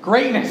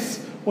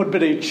 Greatness would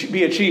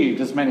be achieved,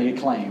 as many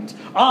acclaimed.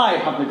 I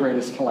have the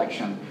greatest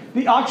collection.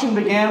 The auction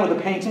began with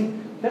a painting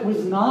that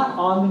was not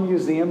on the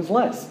museum's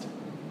list,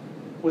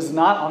 was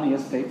not on the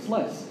estate's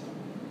list.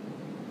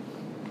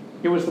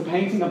 It was the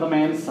painting of the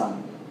man's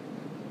son.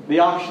 The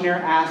auctioneer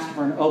asked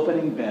for an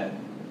opening bid.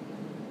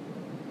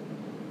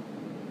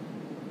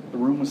 The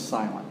room was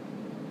silent.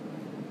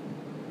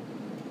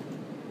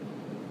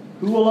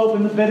 "Who will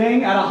open the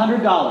bidding at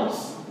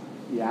 $100?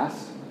 He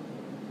asked.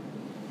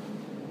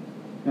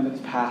 Minutes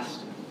passed.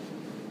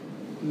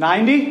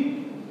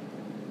 90?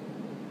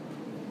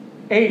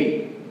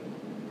 80.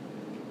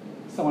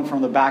 Someone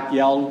from the back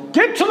yelled,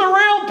 "Get to the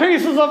real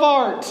pieces of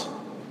art!"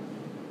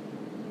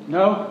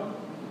 "No,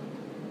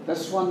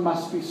 this one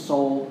must be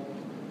sold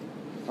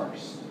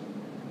first."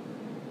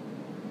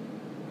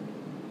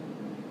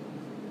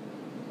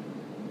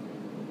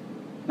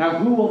 Now,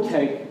 who will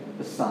take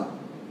the son?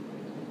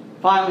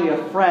 Finally, a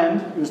friend,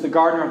 who was the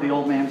gardener of the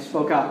old man,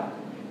 spoke up.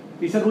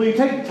 He said, "Will you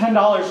take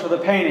 $10 for the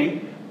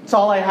painting? It's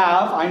all I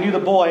have. I knew the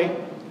boy,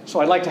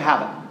 so I'd like to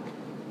have it."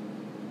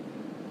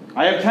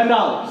 "I have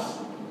 $10.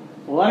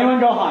 Will anyone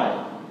go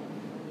higher?"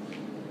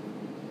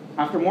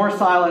 After more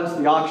silence,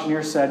 the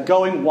auctioneer said,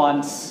 "Going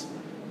once,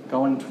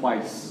 going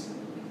twice,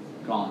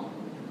 gone."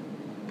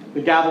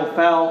 The gavel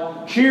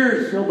fell,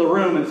 cheers filled the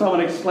room, and someone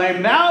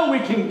exclaimed, "Now we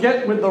can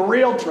get with the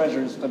real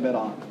treasures to bid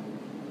on."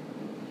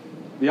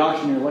 The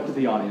auctioneer looked at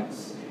the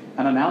audience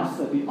and announced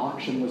that the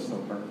auction was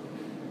over.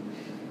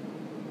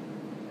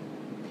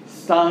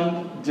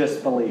 Stunned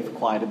disbelief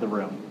quieted the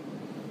room.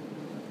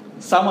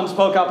 Someone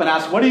spoke up and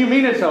asked, "What do you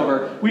mean it's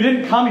over? We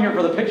didn't come here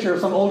for the picture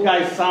of some old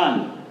guy's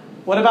son.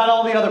 What about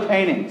all the other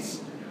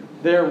paintings?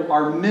 There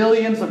are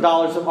millions of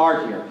dollars of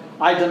art here.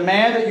 I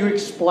demand that you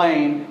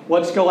explain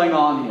what's going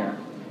on here."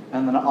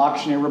 And then the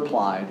auctioneer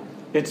replied,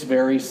 "It's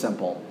very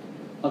simple.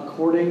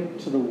 According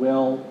to the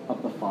will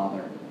of the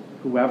Father,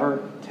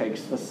 whoever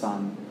takes the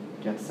Son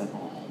gets it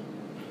all."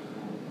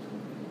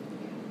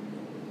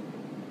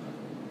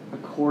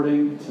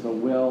 according to the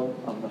will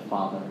of the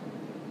Father.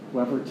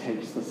 Whoever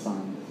takes the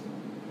Son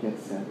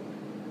gets it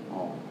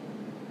all.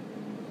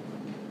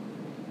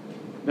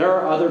 There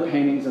are other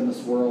paintings in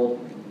this world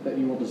that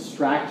will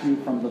distract you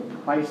from the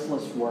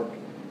priceless work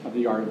of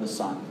the art of the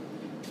sun.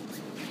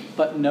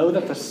 But know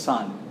that the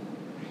sun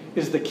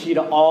is the key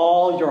to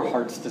all your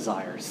heart's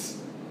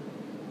desires.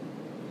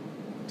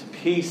 To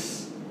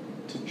peace,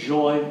 to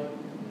joy,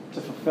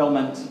 to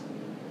fulfillment,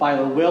 by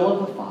the will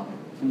of the Father,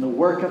 and the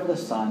work of the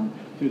Son,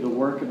 through the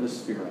work of the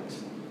Spirit.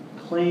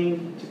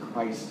 Cling to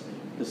Christ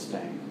this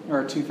day. There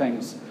are two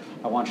things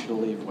I want you to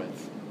leave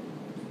with.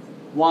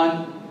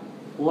 One,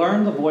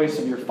 learn the voice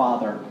of your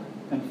Father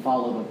and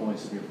follow the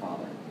voice of your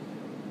Father.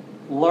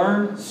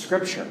 Learn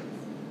Scripture.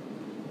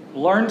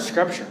 Learn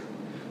Scripture.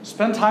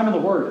 Spend time in the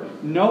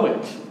Word. Know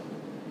it.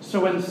 So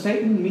when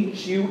Satan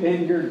meets you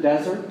in your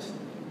desert,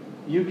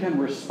 you can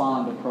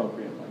respond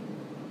appropriately.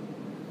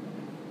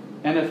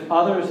 And if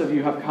others of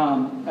you have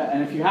come,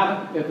 and if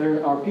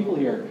there are people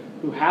here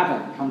who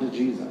haven't come to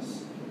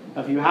Jesus,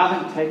 if you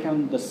haven't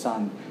taken the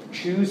Son,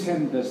 choose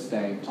Him this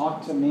day.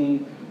 Talk to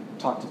me,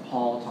 talk to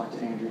Paul, talk to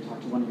Andrew,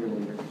 talk to one of your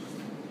leaders.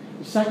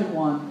 The second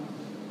one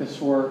is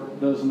for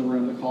those in the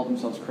room that call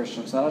themselves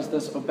Christians. That is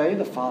this: obey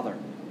the Father.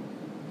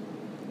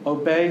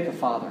 Obey the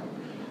Father.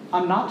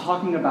 I'm not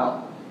talking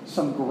about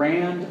some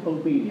grand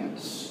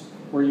obedience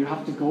where you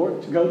have to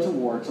go to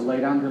war to lay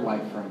down your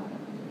life for another.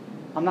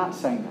 I'm not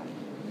saying that.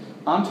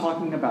 I'm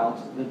talking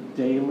about the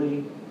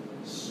daily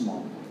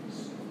small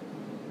things.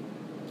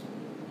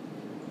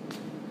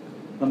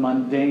 The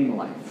mundane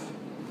life.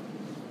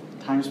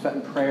 Time spent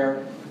in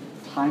prayer,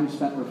 time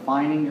spent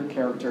refining your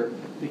character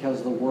because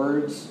of the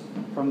words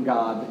from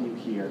God that you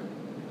hear.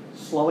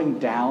 Slowing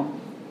down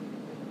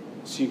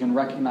so you can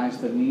recognize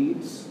the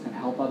needs and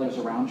help others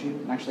around you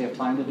and actually have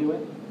time to do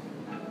it.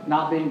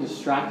 Not being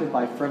distracted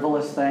by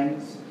frivolous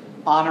things.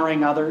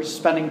 Honoring others,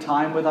 spending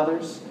time with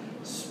others.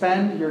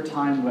 Spend your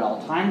time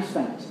well. Time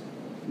spent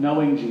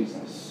knowing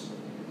Jesus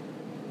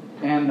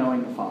and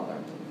knowing the Father.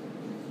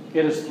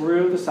 It is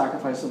through the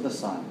sacrifice of the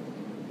Son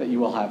that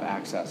you will have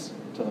access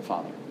to the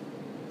Father.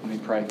 Let me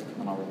pray,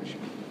 and I'll release you.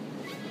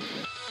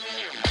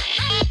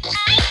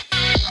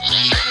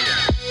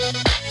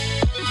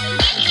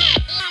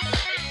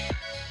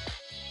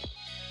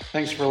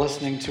 Thanks for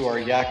listening to our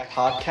Yak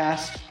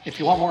podcast. If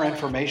you want more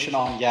information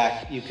on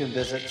Yak, you can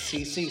visit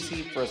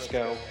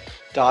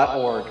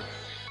cccfrisco.org.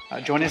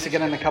 Join us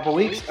again in a couple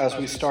weeks as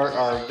we start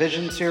our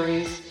Vision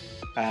series,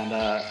 and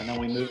then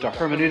we move to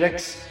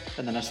hermeneutics,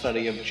 and then a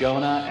study of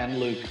Jonah and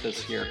Luke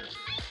this year.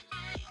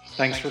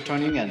 Thanks for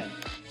tuning in.